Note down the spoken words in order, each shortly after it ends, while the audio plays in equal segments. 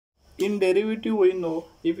in derivative we know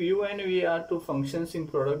if u and v are two functions in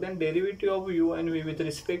product, then derivative of u and v with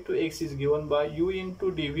respect to x is given by u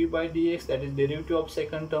into dv by dx, that is derivative of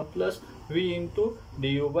second term, plus v into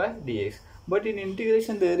du by dx. But in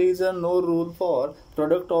integration there is no rule for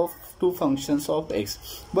product of two functions of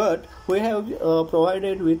x, but we have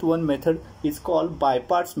provided with one method. It's called by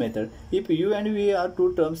parts method. If u and v are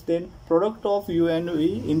two terms, then product of u and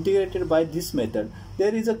v integrated by this method.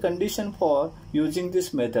 There is a condition for using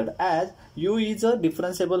this method, as u is a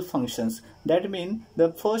differentiable functions. That means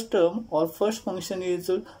the first term or first function is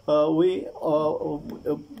the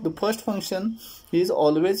first function is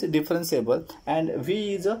always differentiable, and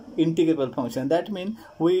v is a integrable function. That means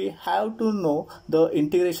we have to know the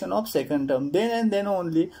integration of second term, then and then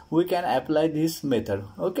only we can apply this method.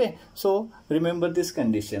 Okay, so remember this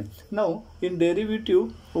condition. Now in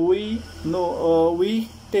derivative we know we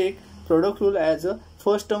take product rule as a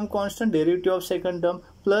first term constant derivative of second term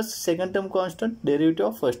plus second term constant derivative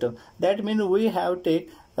of first term. That means we have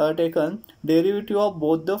taken derivative of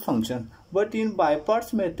both the functions. But in by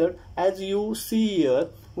parts method, as you see here,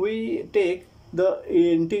 we take the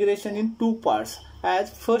integration in two parts, as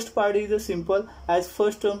first part is a simple as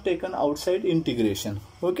first term taken outside integration.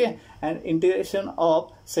 Okay, and integration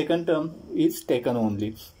of second term is taken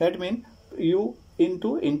only. That means u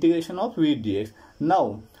into integration of v dx.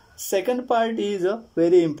 Now second part is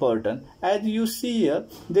very important. As you see here,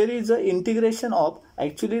 there is a integration of,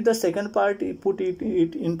 actually the second part put it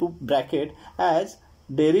into bracket as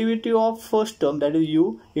derivative of first term, that is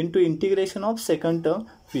u, into integration of second term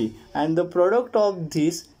v, and the product of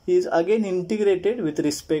this is again integrated with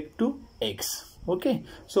respect to x. Okay,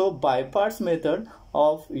 so by parts method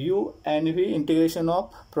of u and v, integration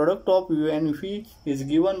of product of u and v is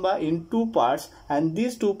given by in two parts, and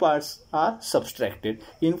these two parts are subtracted.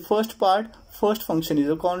 In first part, first function is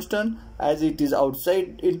a constant as it is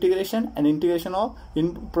outside integration, and integration of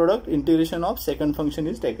in product integration of second function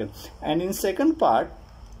is taken. And in second part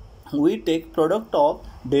we take product of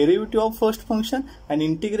derivative of first function and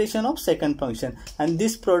integration of second function, and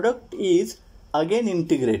this product is again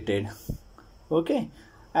integrated. Okay,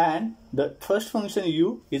 and the first function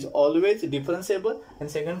u is always differentiable and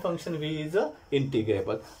second function v is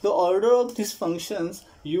integrable. The order of these functions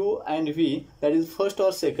u and v, that is first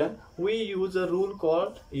or second, we use a rule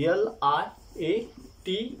called LIATE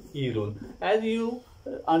rule. As you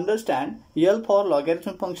understand, L for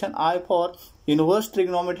logarithmic function, I for inverse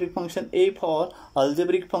trigonometric function, A for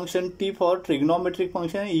algebraic function, T for trigonometric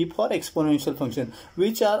function, E for exponential function,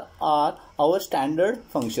 which are our standard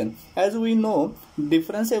function. As we know,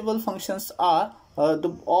 differentiable functions are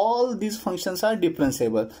all these functions are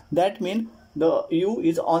differentiable. That means the u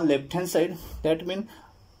is on left hand side. That means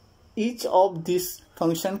each of these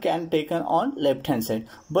function can taken on left hand side,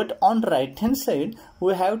 but on right hand side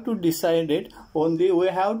we have to decide it only, we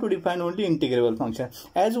have to define only integrable function.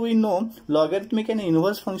 As we know, logarithmic and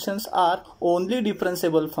inverse functions are only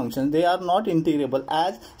differentiable functions, they are not integrable,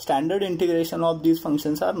 as standard integration of these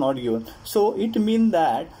functions are not given. So it means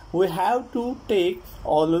that we have to take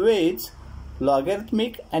always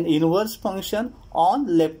logarithmic and inverse function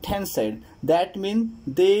on left hand side. That means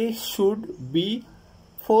they should be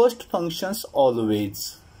first functions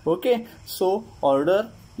always. Okay, so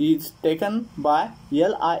order is taken by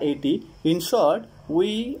LIAT. In short,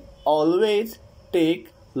 we always take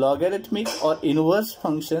logarithmic or inverse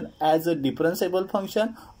function as a differentiable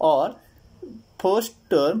function or first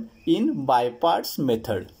term in by parts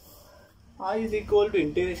method. I is equal to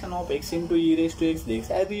integration of x into e raised to x dx.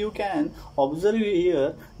 As you can observe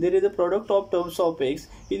here, there is a product of terms of x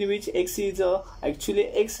in which x is actually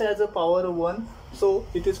x has a power 1, so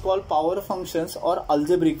it is called power functions or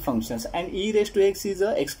algebraic functions, and e raised to x is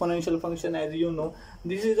a exponential function. As you know,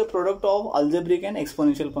 this is a product of algebraic and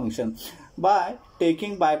exponential function. By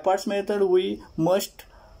taking by parts method, we must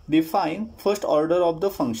define first order of the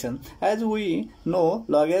function. As we know,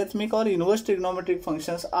 logarithmic or inverse trigonometric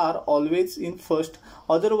functions are always in first,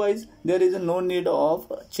 otherwise there is no need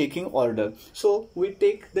of checking order. So we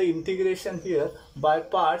take the integration here by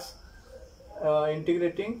parts,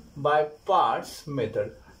 integrating by parts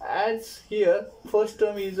method. As here first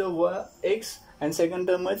term is x and second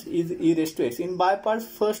term is e raised to x. In by parts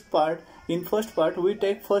in first part we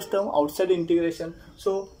take first term outside integration,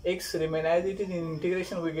 so x remain as it is. In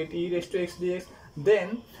integration we get e raised to x dx.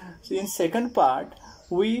 Then in second part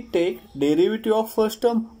we take derivative of first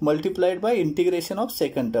term multiplied by integration of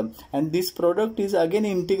second term, and this product is again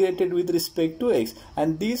integrated with respect to x,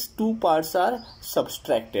 and these two parts are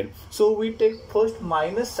subtracted. So we take first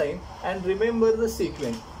minus sign, and remember the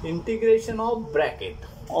sequence: integration of bracket.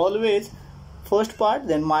 Always first part,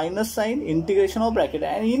 then minus sign, integration of bracket,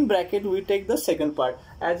 and in bracket we take the second part.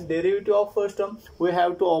 As derivative of first term, we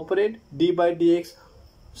have to operate d by dx.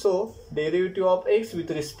 So derivative of x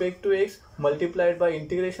with respect to x multiplied by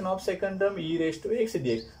integration of second term e raised to x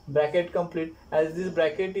dx. Bracket complete. As this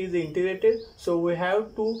bracket is integrated, so we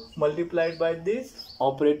have to multiply it by this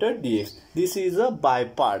operator dx. This is a by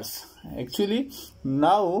parts. Actually,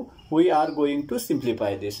 now we are going to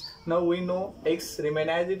simplify this. Now we know x remain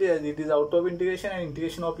as it is out of integration, and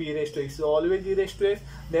integration of e raised to x is always e raised to x,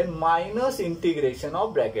 then minus integration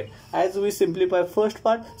of bracket. As we simplify first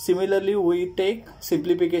part, similarly we take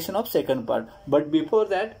simplification of second part, but before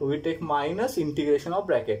that we take minus integration of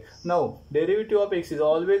bracket. Now derivative of x is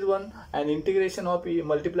always 1, and integration of e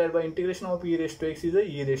multiplied by integration of e raised to x is a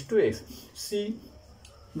e raised to x. See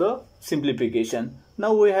the simplification.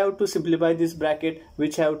 Now we have to simplify this bracket,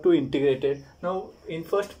 which have to integrate it. Now in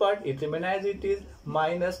first part it remains as it is,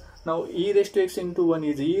 minus, now e raised to x into 1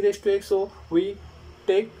 is e raised to x, so we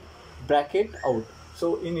take bracket out.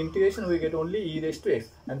 So in integration we get only e raised to x,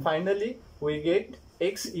 and finally we get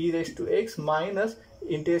x e raised to x minus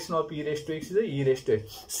integration of e raised to x is a e raised to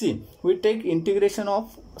x. See, we take integration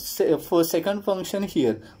of for second function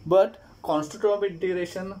here, but constant of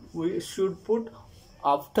integration we should put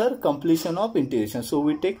after completion of integration. So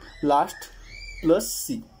we take last plus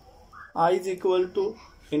c. I is equal to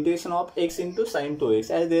integration of x into sine 2x.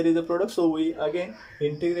 As there is a product, so we again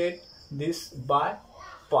integrate this by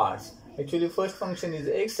parts. Actually first function is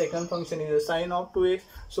x, second function is a sine of 2x.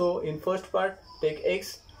 So in first part take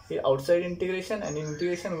x outside integration, and in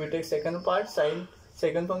integration we take second part, sine,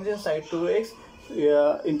 second function sine 2x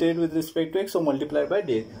integrate with respect to x, so multiply by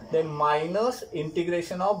this, then minus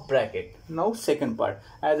integration of bracket. Now second part,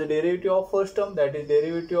 as a derivative of first term, that is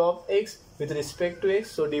derivative of x with respect to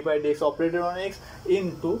x, so d by dx operated on x,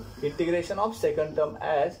 into integration of second term,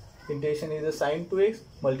 as integration is a sine 2x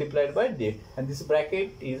multiplied by dx, and this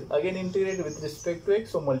bracket is again integrated with respect to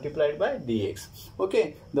x, so multiplied by dx.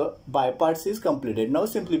 Okay, the by parts is completed. Now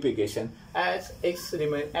simplification. As x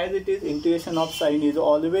remain as it is, integration of sine is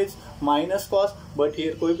always minus cos, but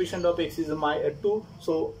here coefficient of x is 2,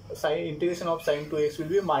 so sine integration of sine 2x will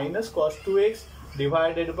be minus cos 2x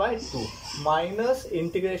divided by 2 minus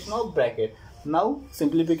integration of bracket. Now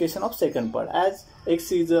simplification of second part, as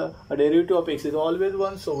x is a derivative of x is always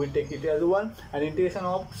 1, so we take it as 1, and integration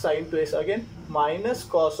of sine 2x again minus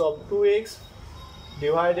cos of 2x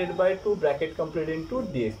divided by 2 bracket complete into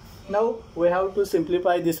dx. Now we have to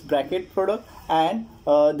simplify this bracket product and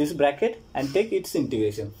this bracket and take its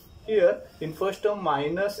integration. Here in first term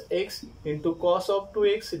minus x into cos of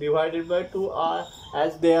 2x divided by 2 are,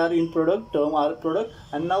 as they are in product term, are product,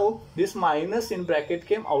 and now this minus in bracket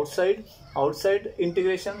came outside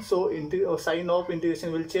integration, so sign of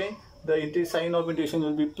integration will change. The sign of integration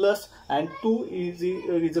will be plus, and 2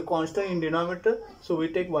 is a constant in denominator, so we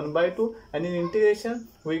take 1 by 2, and in integration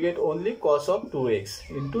we get only cos of 2x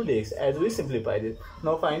into dx as we simplify this.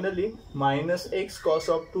 Now finally minus x cos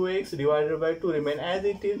of 2x divided by 2 remain as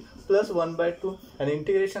it is, plus 1 by 2, and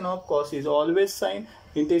integration of cos is always sine.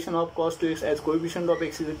 Integration of cos 2x, as coefficient of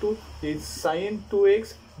x is 2, is sine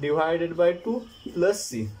 2x divided by 2 plus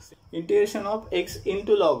c. Integration of x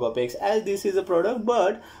into log of x, as this is a product,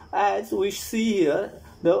 but as we see here,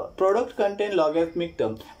 the product contain logarithmic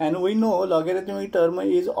term, and we know logarithmic term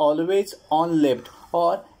is always on left,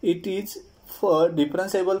 or it is for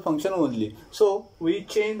differentiable function only. So we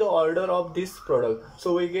change the order of this product,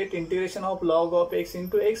 so we get integration of log of x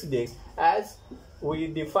into x dx, as we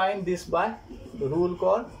define this by rule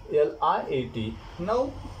called LIAT.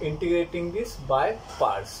 Now integrating this by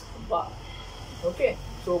parts. Okay,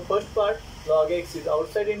 so first part log x is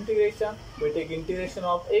outside integration, we take integration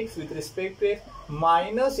of x with respect to x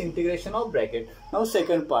minus integration of bracket. Now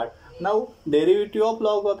second part, now derivative of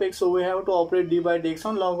log of x, so we have to operate d by dx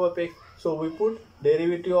on log of x, so we put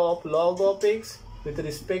derivative of log of x with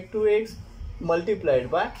respect to x multiplied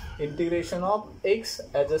by integration of x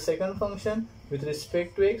as a second function with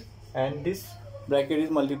respect to x, and this bracket is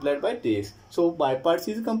multiplied by dx. So by parts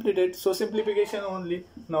is completed, so simplification only.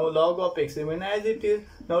 Now log of x remain as it is.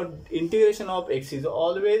 Now integration of x is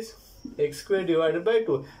always x square divided by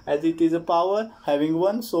 2, as it is a power having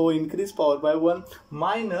 1, so increase power by 1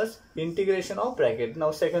 minus integration of bracket.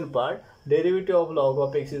 Now second part, derivative of log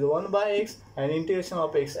of x is 1 by x, and integration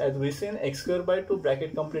of x, as we seen, x square by 2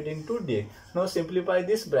 bracket complete into dx. Now simplify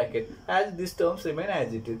this bracket, as these terms remain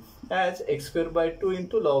as it is, as x square by 2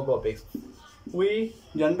 into log of x. We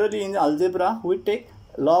generally in algebra we take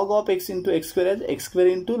log of x into x square as x square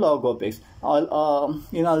into log of x.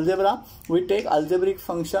 In algebra we take algebraic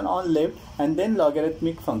function on left and then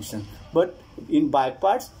logarithmic function, but in by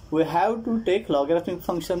parts we have to take logarithmic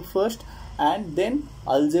function first and then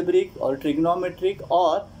algebraic or trigonometric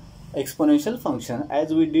or exponential function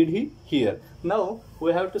as we did here. Now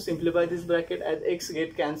we have to simplify this bracket as x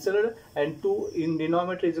get cancelled and 2 in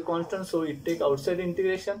denominator is a constant, so it take outside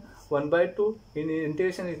integration 1 by 2 in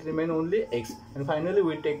integration it remain only x, and finally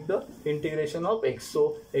we take the integration of x,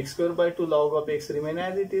 so x square by 2 log of x remain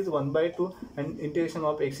as it is 1 by 2 and integration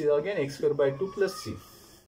of x is again x square by 2 plus c.